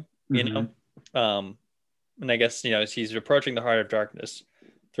issue, you Mm-hmm. know? And I guess, he's approaching the heart of darkness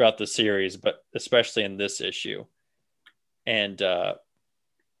throughout the series, but especially in this issue. And I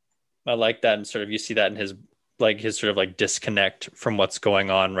like that. And sort of, you see that in his sort of like disconnect from what's going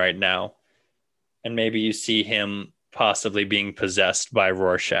on right now. And maybe you see him possibly being possessed by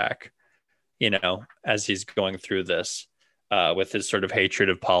Rorschach, as he's going through this, with his sort of hatred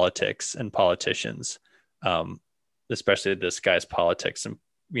of politics and politicians, um, especially this guy's politics and,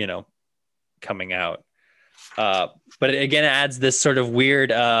 coming out. But it, again, adds this sort of weird,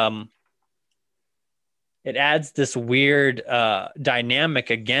 dynamic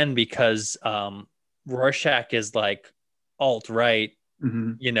again, because Rorschach is like alt-right,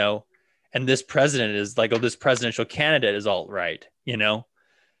 Hmm. you know, and this president is like, oh, this presidential candidate is alt-right, you know,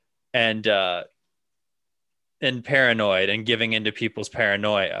 and paranoid and giving into people's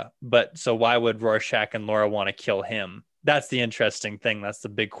paranoia. But so why would Rorschach and Laura want to kill him? That's the interesting thing. That's the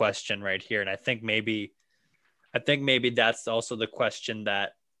big question right here. And I think maybe that's also the question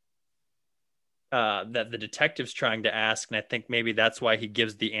that that the detective's trying to ask, and I think maybe that's why he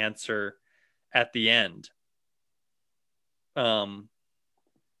gives the answer at the end, um,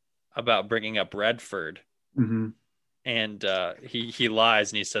 about bringing up Redford, Hmm. and he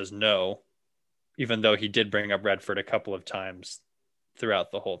lies and he says no, even though he did bring up Redford a couple of times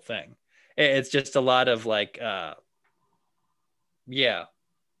throughout the whole thing. It's just a lot of like, yeah,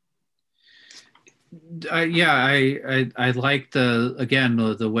 Yeah, I like the again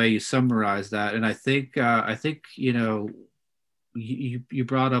the way you summarize that, and I think you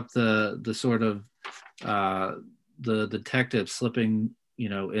brought up the sort of uh, the detective slipping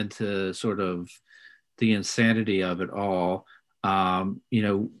into sort of the insanity of it all.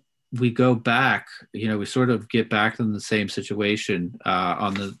 We go back, we sort of get back in the same situation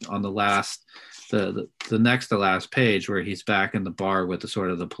on the last the next to last page where he's back in the bar with the sort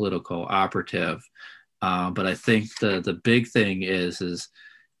of the political operative. But I think the big thing is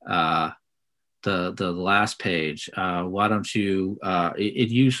uh, the last page. Why don't you?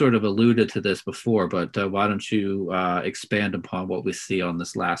 You sort of alluded to this before, but why don't you expand upon what we see on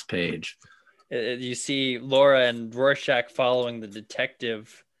this last page? you see Laura and Rorschach following the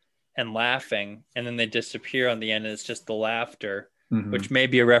detective and laughing, and then they disappear on the end, and it's just the laughter, Hmm. which may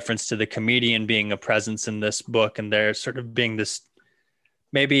be a reference to the comedian being a presence in this book, and there sort of being this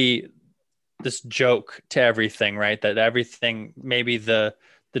maybe this joke to everything, right? That everything, maybe the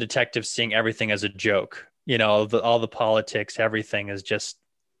detective seeing everything as a joke, you know, all the politics, everything is just,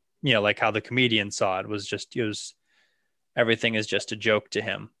 you know, like how the comedian saw it was just, it was, everything is just a joke to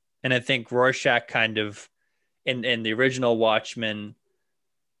him. And I think Rorschach kind of in the original Watchmen,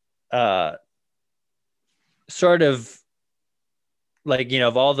 uh, sort of like, you know,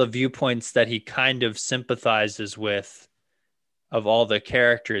 of all the viewpoints that he kind of sympathizes with, of all the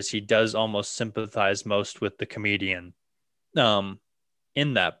characters, he does almost sympathize most with the comedian, um,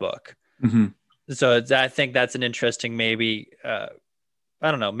 in that book. Hmm. So I think that's an interesting, maybe, I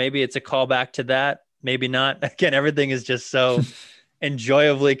don't know, maybe it's a callback to that, maybe not. Again, everything is just so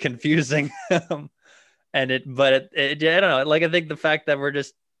enjoyably confusing. And I don't know. Like, I think the fact that we're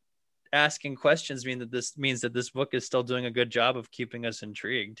just asking questions means that this book is still doing a good job of keeping us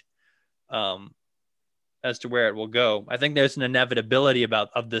intrigued, um, as to where it will go. I think there's an inevitability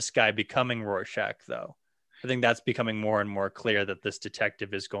of this guy becoming Rorschach, though. I think that's becoming more and more clear that this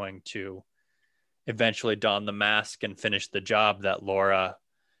detective is going to eventually don the mask and finish the job that Laura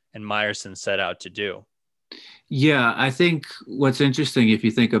and Meyerson set out to do. Yeah, I think what's interesting if you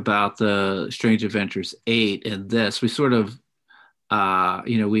think about the Strange Adventures 8 and this, we sort of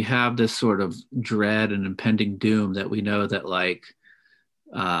we have this sort of dread and impending doom that we know that like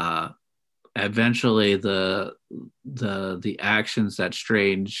uh eventually the actions that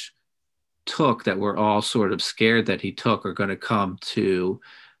Strange took that we're all sort of scared that he took are going to come to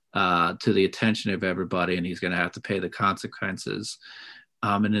the attention of everybody, and he's going to have to pay the consequences.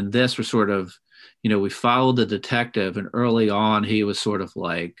 And in this, we're sort of, we followed the detective, and early on, he was sort of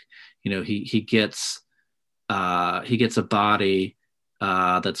like, he gets a body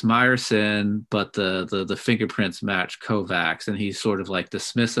that's Meyerson, but the fingerprints match Kovacs, and he's sort of like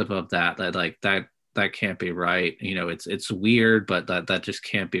dismissive of that. That like that can't be right. It's weird, but that just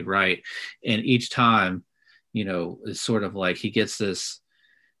can't be right. And each time, it's sort of like he gets this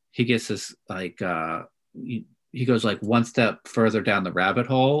like he goes like one step further down the rabbit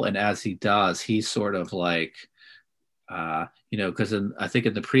hole, and as he does, he's sort of like because I think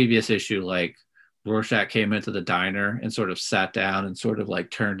in the previous issue, like Rorschach came into the diner and sort of sat down and sort of like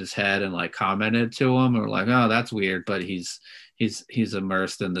turned his head and like commented to him, or like, oh, that's weird, but he's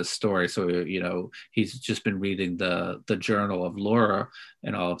immersed in this story, so he's just been reading the journal of Laura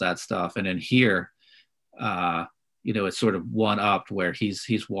and all of that stuff, and in here, uh, it's sort of one up where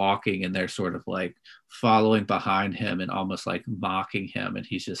he's walking and they're sort of like following behind him and almost like mocking him, and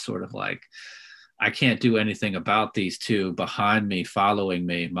he's just sort of like, I can't do anything about these two behind me, following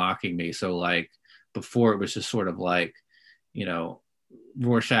me, mocking me. So like before it was just sort of like, you know,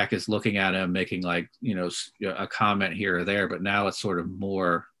 Rorschach is looking at him, making like, a comment here or there, but now it's sort of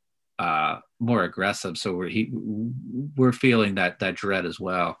more aggressive. So we're feeling that dread as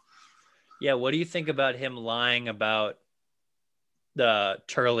well. Yeah, what do you think about him lying about the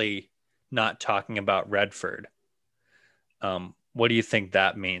Turley not talking about Redford? What do you think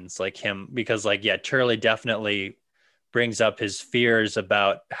that means? Like him, because like, yeah, Turley definitely brings up his fears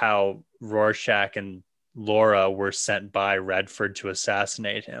about how Rorschach and Laura were sent by Redford to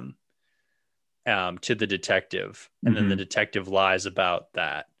assassinate him, to the detective, and then the Mm-hmm. detective lies about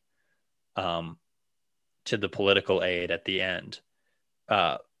that, um, to the political aide at the end.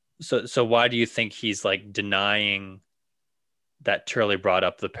 Uh, so why do you think he's like denying that Turley brought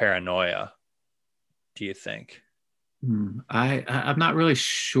up the paranoia? Do you think? I'm not really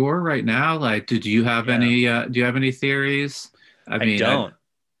sure right now. Like, do you have Yeah, any do you have any theories? I I mean, don't.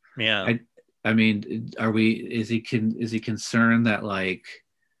 Yeah, I I mean, are we is he concerned that like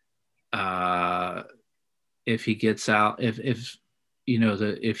uh if he gets out, if you know,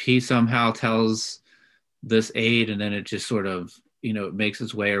 the if he somehow tells this aide and then it just sort of, you know, it makes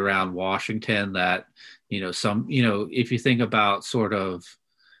its way around Washington, that, you know, some, you know, if you think about sort of,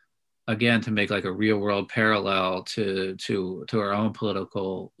 again, to make like a real world parallel to our own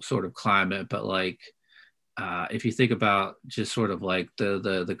political sort of climate, but like if you think about just sort of like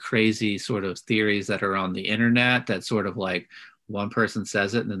the crazy sort of theories that are on the internet, that sort of like one person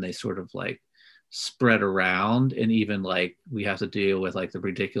says it and then they sort of like spread around, and even like we have to deal with like the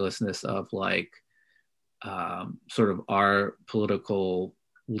ridiculousness of like sort of our political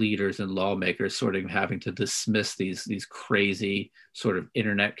leaders and lawmakers sort of having to dismiss these crazy sort of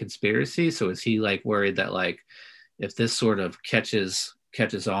internet conspiracies. So is he like worried that like if this sort of catches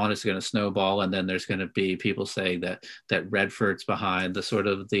on, it's going to snowball, and then there's going to be people saying that Redford's behind the sort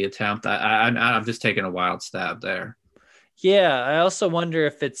of the attempt? I'm just taking a wild stab there. yeah. I also wonder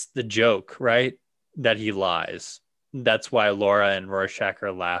if it's the joke, right? That he lies. That's why Laura and Rorschach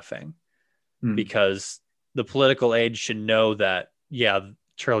are laughing, Hmm. because the political aide should know that, yeah,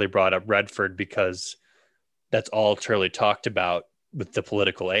 Turley brought up Redford because that's all Turley talked about with the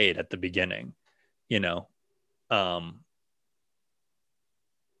political aide at the beginning, you know. Um,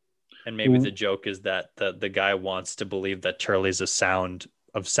 and maybe the Well, joke is that the guy wants to believe that Turley's sound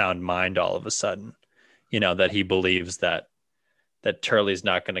mind all of a sudden, you know, that he believes that Turley's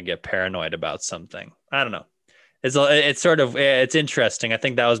not going to get paranoid about something. I don't know. It's sort of, it's interesting. I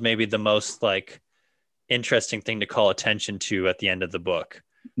think that was maybe the most like interesting thing to call attention to at the end of the book.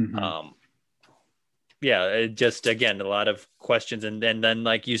 mhm. Um, yeah, it just again a lot of questions, and then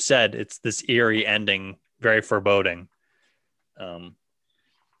like you said, it's this eerie ending, very foreboding. Um,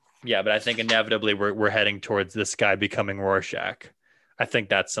 yeah, but I think inevitably we're heading towards this guy becoming Rorschach. I think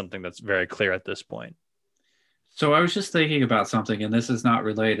that's something that's very clear at this point. So I was just thinking about something, and this is not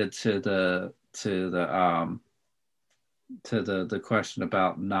related to the question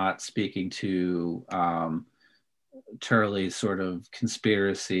about not speaking to Turley's sort of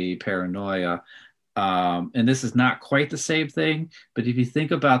conspiracy paranoia. And this is not quite the same thing, but if you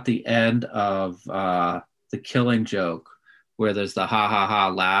think about the end of the Killing Joke, where there's the ha ha ha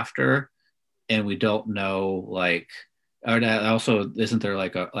laughter, and we don't know like, or that also isn't there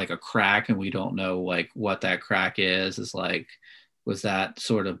like a crack, and we don't know like what that crack is like, was that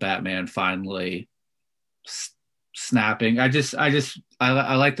sort of Batman finally snapping? I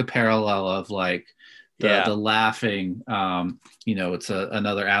like the parallel of like Yeah, the laughing. You know, it's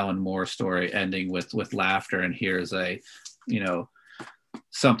another Alan Moore story ending with laughter, and here's a, you know,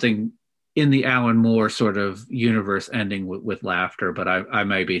 something in the Alan Moore sort of universe ending with laughter. But I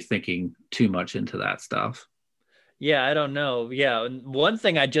might be thinking too much into that stuff. yeah, I don't know. Yeah, one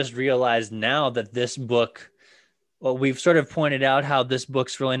thing I just realized now that this book, well, we've sort of pointed out how this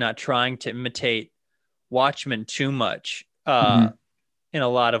book's really not trying to imitate Watchmen too much, Mm-hmm. in a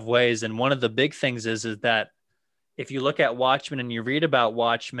lot of ways. And one of the big things is that if you look at Watchmen and you read about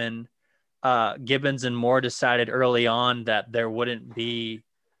Watchmen, Gibbons and Moore decided early on that there wouldn't be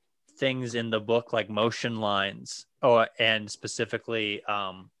things in the book like motion lines, and specifically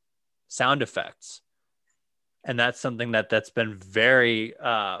sound effects. And that's something that's been very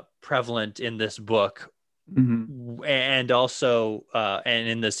prevalent in this book, Mm-hmm. and also and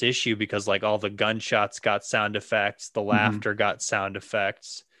in this issue, because like all the gunshots got sound effects, the Mm-hmm. laughter got sound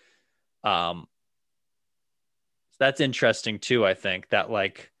effects. Um, that's interesting too. I think that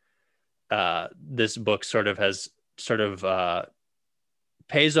like this book sort of has sort of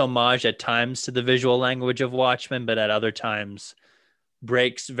pays homage at times to the visual language of Watchmen, but at other times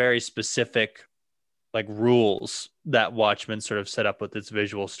breaks very specific like rules that Watchmen sort of set up with its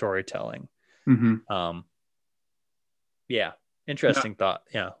visual storytelling. Mm-hmm. Um, yeah, No, interesting thought.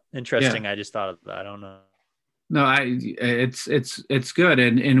 Yeah, yeah. interesting. I just thought of that. I don't know. No, it's good,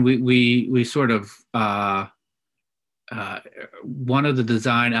 and we sort of one of the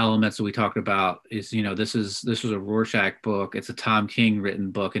design elements that we talked about is, you know, this was a Rorschach book. It's a Tom King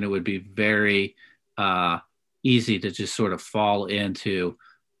written book, and it would be very uh, easy to just sort of fall into.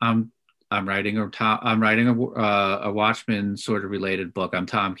 I'm I'm writing a Watchmen sort of related book. I'm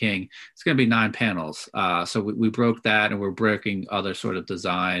Tom King. It's going to be 9 panels. So we broke that, and we're breaking other sort of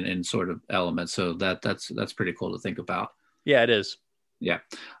design and sort of elements. So that's pretty cool to think about. Yeah, it is. Yeah,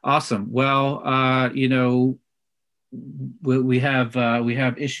 awesome. Well, we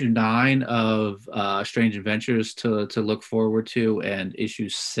have issue 9 of Strange Adventures to look forward to, and issue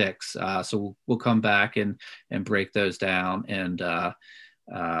 6. So we'll come back and break those down, and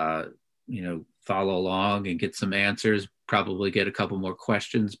follow along and get some answers. Probably get a couple more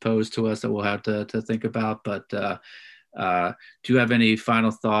questions posed to us that we'll have to think about. But do you have any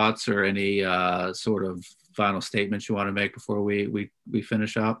final thoughts or any sort of final statements you want to make before we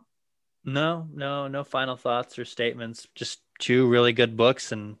finish up? No final thoughts or statements. Just 2 really good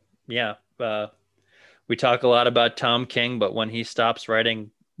books, and yeah, we talk a lot about Tom King, but when he stops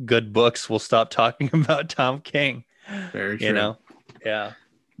writing good books, we'll stop talking about Tom King. Very true. Yeah.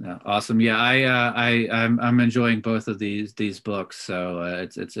 No, awesome. Yeah, I'm enjoying both of these books. So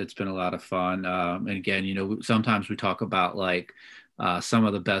it's been a lot of fun. And again, sometimes we talk about like some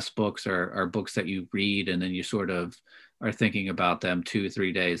of the best books are books that you read and then you sort of are thinking about them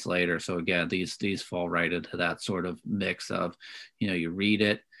 2-3 days later. So again, these fall right into that sort of mix of, you read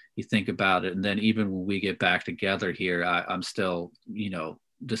it, you think about it, and then even when we get back together here, I'm still,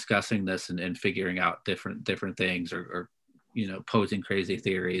 discussing this and figuring out different things or posing crazy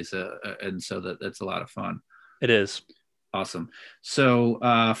theories. And so that's a lot of fun. It is. Awesome. So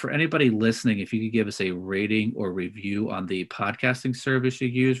for anybody listening, if you could give us a rating or review on the podcasting service you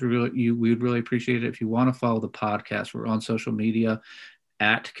use, we would really appreciate it. If you want to follow the podcast, we're on social media.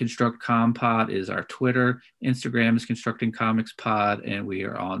 At ConstructComPod is our Twitter. Instagram is Constructing Comics Pod, and we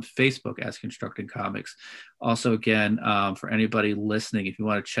are on Facebook as Constructing Comics. Also, again, for anybody listening, if you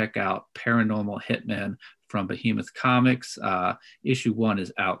want to check out Paranormal Hitman from Behemoth Comics, issue 1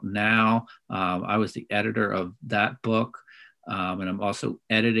 is out now. I was the editor of that book. And I'm also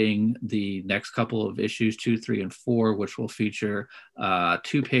editing the next couple of issues, 2, 3, and 4, which will feature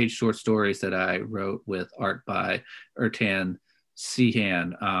 2-page short stories that I wrote with art by Ertan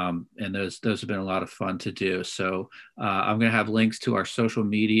Sehan, and those have been a lot of fun to do. So I'm going to have links to our social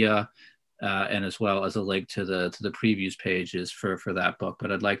media and as well as a link to the previews pages for that book.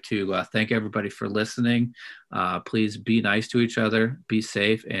 But I'd like to thank everybody for listening. Please be nice to each other, be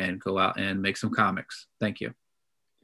safe, and go out and make some comics. Thank you.